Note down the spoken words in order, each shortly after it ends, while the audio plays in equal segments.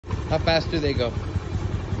How fast do they go?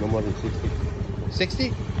 No more than 60.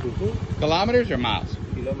 60? Kilometers or miles?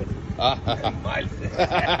 Kilometers. Miles.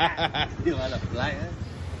 You want to fly, huh?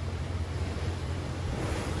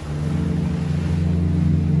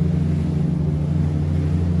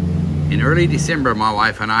 In early December, my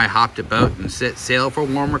wife and I hopped a boat and set sail for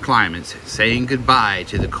warmer climates, saying goodbye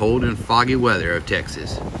to the cold and foggy weather of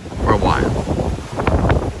Texas for a while.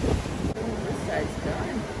 This side's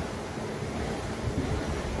done.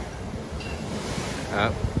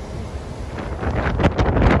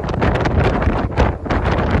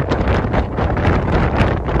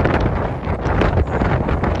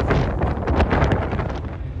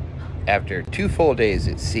 After 2 full days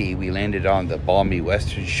at sea, we landed on the balmy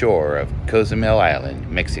western shore of Cozumel Island,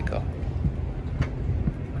 Mexico.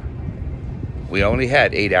 We only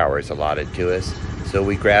had 8 hours allotted to us, so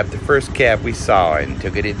we grabbed the first cab we saw and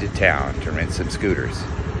took it into town to rent some scooters.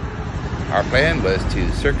 Our plan was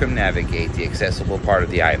to circumnavigate the accessible part of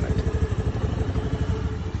the island.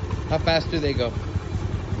 How fast do they go?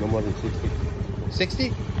 No more than 60.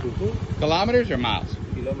 60? Kilometers or miles?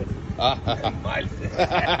 Kilometers. Miles.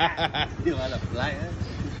 You want to fly,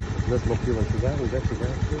 huh? No smoking on cigar? We got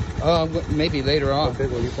cigars too? Maybe later on. Okay,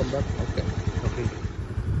 when you come back. Okay. Okay.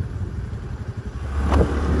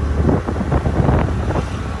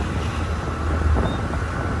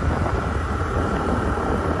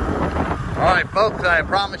 Alright folks, I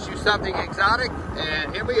promised you something exotic,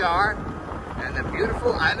 and here we are in the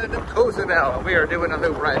beautiful island of Cozumel. We are doing a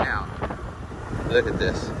loop right now. Look at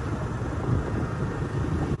this.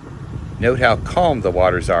 Note how calm the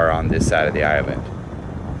waters are on this side of the island.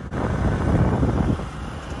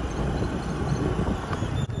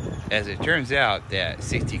 As it turns out, that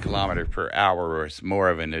 60 kilometers per hour was more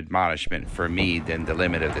of an admonishment for me than the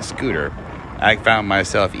limit of the scooter. I found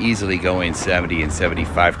myself easily going 70 and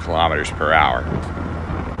 75 kilometers per hour.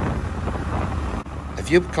 A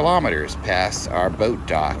few kilometers past our boat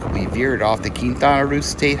dock, we veered off the Quintana Roo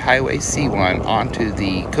State Highway C1 onto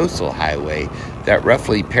the coastal highway that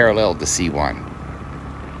roughly paralleled the C1.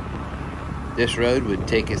 This road would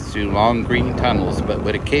take us through long green tunnels, but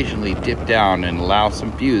would occasionally dip down and allow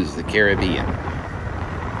some views of the Caribbean.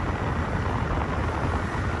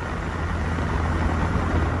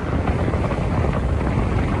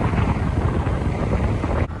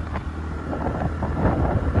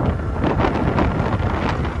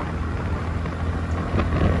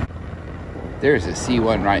 There's a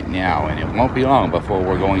C1 right now, and it won't be long before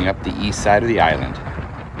we're going up the east side of the island.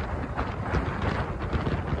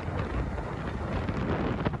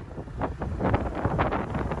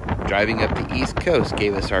 Driving up the east coast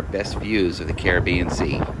gave us our best views of the Caribbean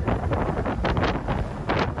Sea.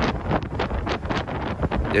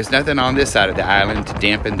 There's nothing on this side of the island to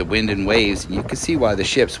dampen the wind and waves, and you can see why the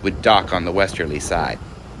ships would dock on the westerly side.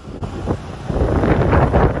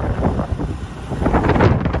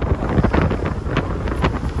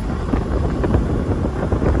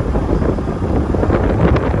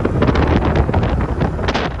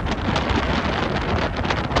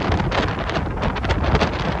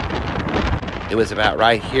 It was about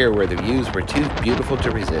right here where the views were too beautiful to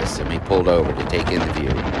resist, and we pulled over to take in the view.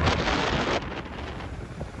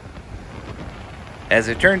 As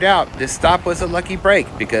it turned out, this stop was a lucky break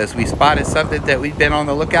because we spotted something that we'd been on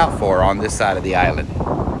the lookout for on this side of the island.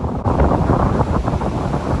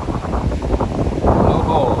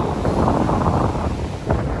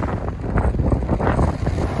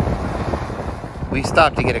 We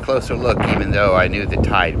stopped to get a closer look, even though I knew the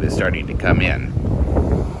tide was starting to come in.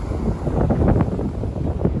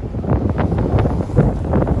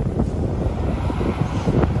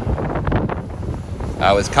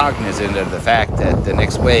 I was cognizant of the fact that the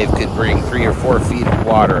next wave could bring 3 or 4 feet of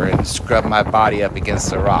water and scrub my body up against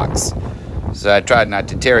the rocks, so I tried not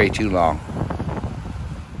to tarry too long.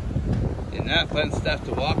 Isn't that fun stuff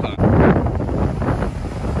to walk on?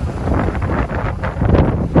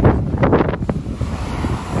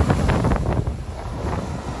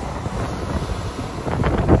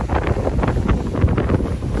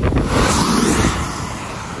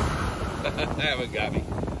 That one got me.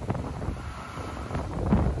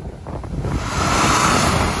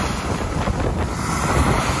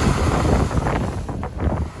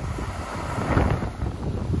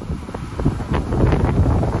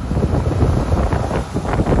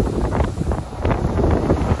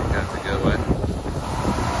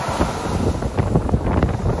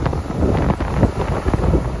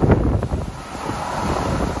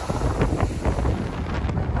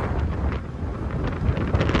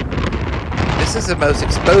 This is the most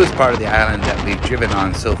exposed part of the island that we've driven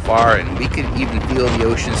on so far, and we could even feel the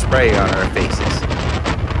ocean spray on our faces.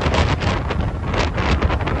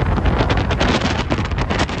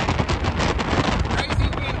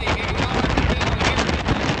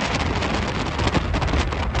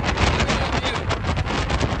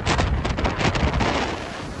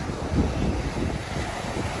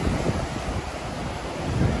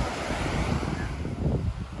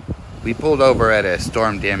 We pulled over at a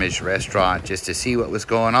storm-damaged restaurant just to see what was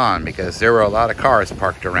going on because there were a lot of cars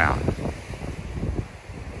parked around.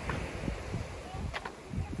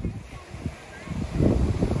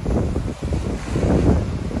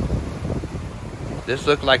 This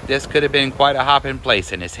looked like this could have been quite a hopping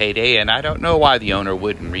place in its heyday, and I don't know why the owner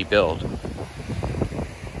wouldn't rebuild.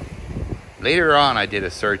 Later on, I did a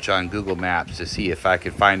search on Google Maps to see if I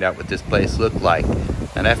could find out what this place looked like,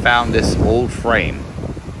 and I found this old frame.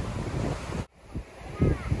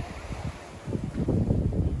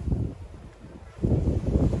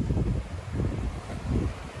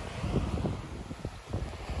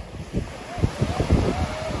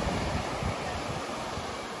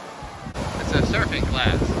 It's a surfing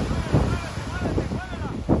class.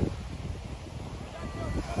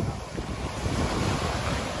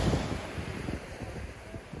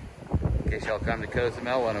 In case y'all come to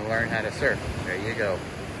Cozumel, want to learn how to surf, there you go.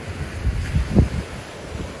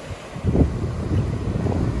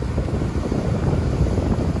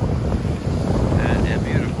 And they're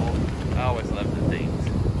beautiful. I always love the things.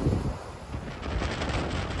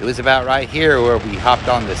 It was about right here where we hopped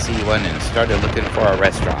on the C1 and started looking for a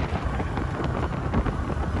restaurant.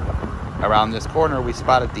 Around this corner, we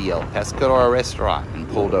spotted the El Pescador restaurant and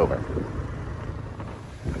pulled over.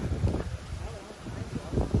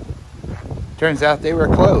 Turns out they were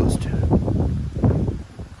closed.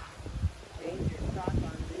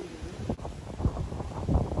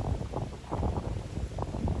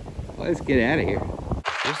 Let's get out of here.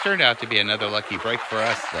 This turned out to be another lucky break for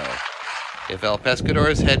us, though. If El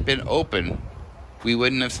Pescador's had been open, we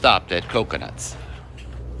wouldn't have stopped at Coconuts.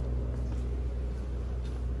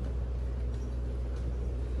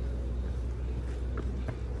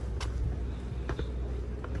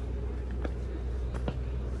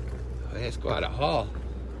 Let's go out a haul.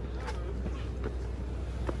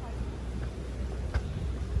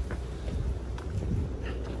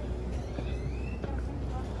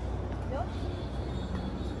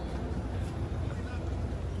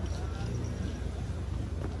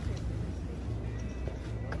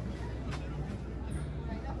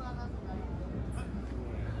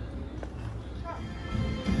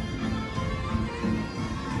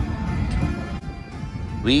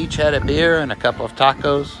 We each had a beer and a couple of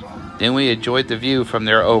tacos. Then we enjoyed the view from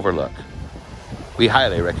their overlook. We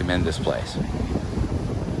highly recommend this place.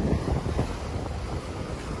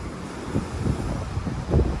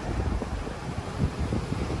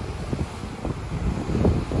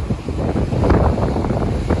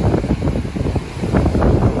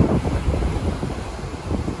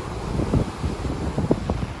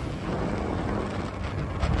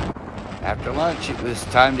 After lunch, it was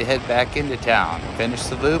time to head back into town, finish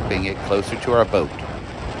the loop, and get closer to our boat.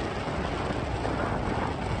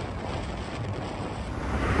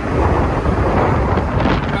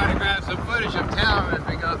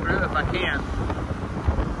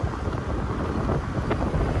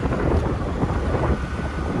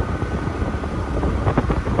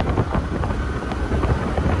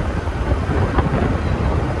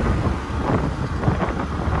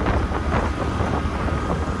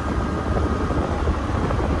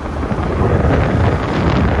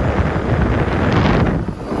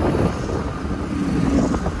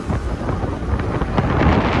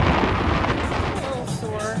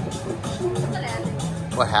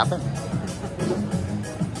 What happened?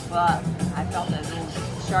 Well, I felt a little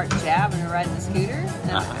sharp jab when we were riding the scooter,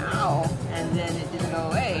 and ow, and then it didn't go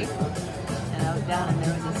away, and I was down and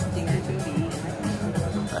there was a stinger to a bee.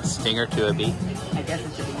 A stinger to a bee? I guess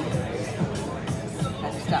it's a bee.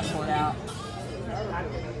 I just got pulled out.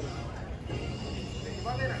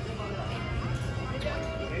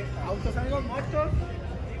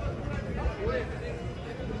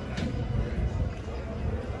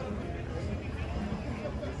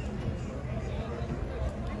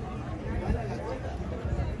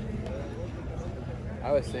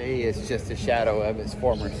 I would say it's just a shadow of its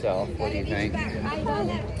former self. What do you think?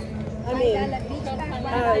 I mean,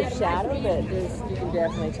 shadow, but you can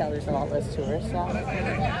definitely tell there's a lot less tourists out. It's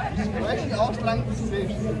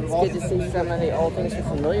good to see some of the old things you're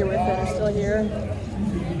familiar with that are still here.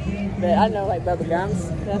 But I know, like Bubba Gum's,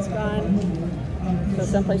 that's gone. So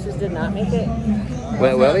some places did not make it.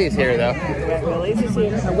 Wet Willie's here, though. Wet Willie's is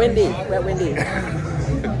here. Or Wendy. Wet Wendy.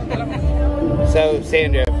 So,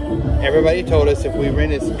 Sandra, everybody told us if we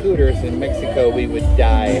rented scooters in Mexico, we would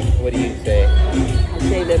die. What do you say? I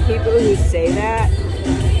say the people who say that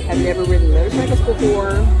have never ridden motorcycles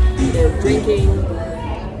before. They're drinking.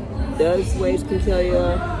 Those waves can kill you,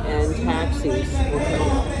 and taxis will kill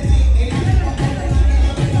you.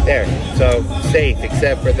 There. So, safe,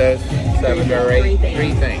 except for those 7 or 8.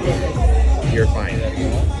 Three things. you're fine.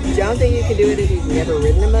 Don't think you can do it if you've never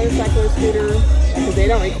ridden a motorcycle or scooter, because they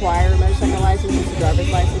don't require a motorcycle license, just a driver's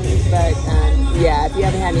license. But yeah, if you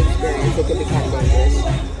haven't had any experience, it can be kind of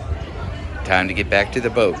dangerous. Time to get back to the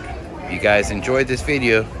boat. If you guys enjoyed this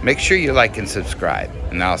video, make sure you like and subscribe,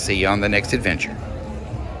 and I'll see you on the next adventure.